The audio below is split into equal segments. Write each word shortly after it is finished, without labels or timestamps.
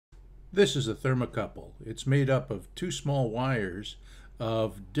This is a thermocouple. It's made up of two small wires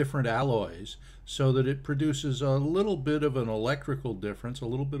of different alloys so that it produces a little bit of an electrical difference, a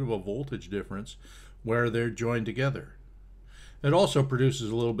little bit of a voltage difference where they're joined together. It also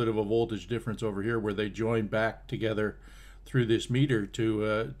produces a little bit of a voltage difference over here where they join back together through this meter to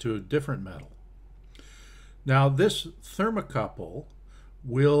a different metal. Now this thermocouple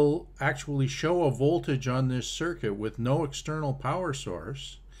will actually show a voltage on this circuit with no external power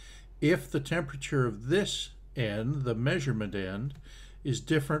source if the temperature of this end, the measurement end, is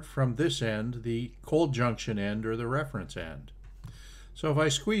different from this end, the cold junction end or the reference end. So if I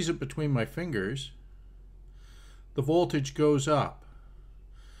squeeze it between my fingers, the voltage goes up.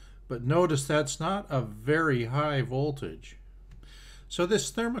 But notice that's not a very high voltage. So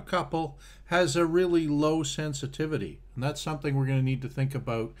this thermocouple has a really low sensitivity, and that's something we're going to need to think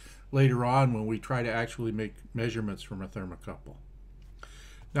about later on when we try to actually make measurements from a thermocouple.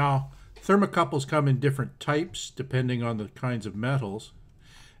 Now, thermocouples come in different types depending on the kinds of metals.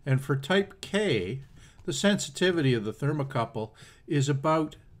 And for type K, the sensitivity of the thermocouple is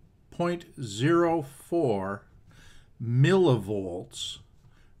about 0.04 millivolts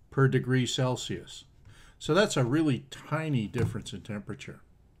per degree Celsius. So that's a really tiny difference in temperature.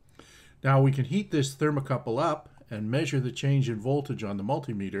 Now we can heat this thermocouple up and measure the change in voltage on the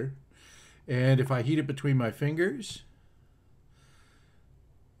multimeter. And if I heat it between my fingers,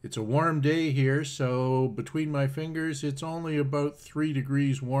 it's a warm day here, so between my fingers it's only about 3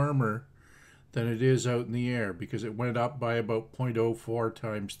 degrees warmer than it is out in the air because it went up by about 0.04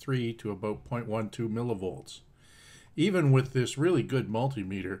 times 3 to about 0.12 millivolts. Even with this really good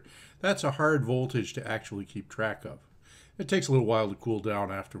multimeter, that's a hard voltage to actually keep track of. It takes a little while to cool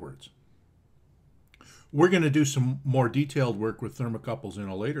down afterwards. We're going to do some more detailed work with thermocouples in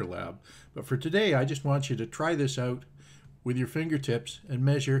a later lab, but for today I just want you to try this out with your fingertips and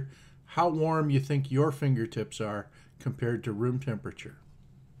measure how warm you think your fingertips are compared to room temperature.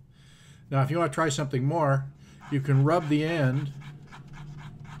 Now if you want to try something more, you can rub the end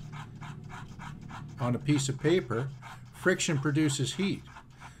on a piece of paper. Friction produces heat.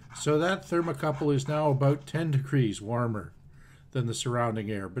 So that thermocouple is now about 10 degrees warmer than the surrounding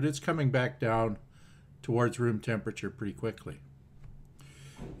air, but it's coming back down towards room temperature pretty quickly.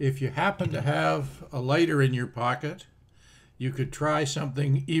 If you happen to have a lighter in your pocket, you could try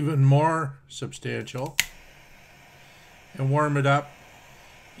something even more substantial and warm it up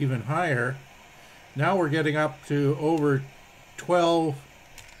even higher. Now we're getting up to over 12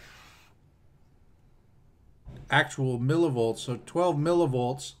 actual millivolts. So 12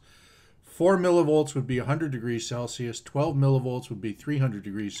 millivolts, 4 millivolts would be 100 degrees Celsius, 12 millivolts would be 300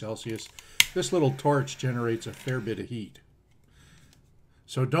 degrees Celsius. This little torch generates a fair bit of heat.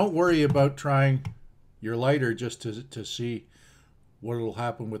 So don't worry about trying your lighter just to see what will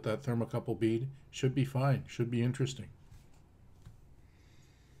happen with that thermocouple bead. Should be fine, should be interesting.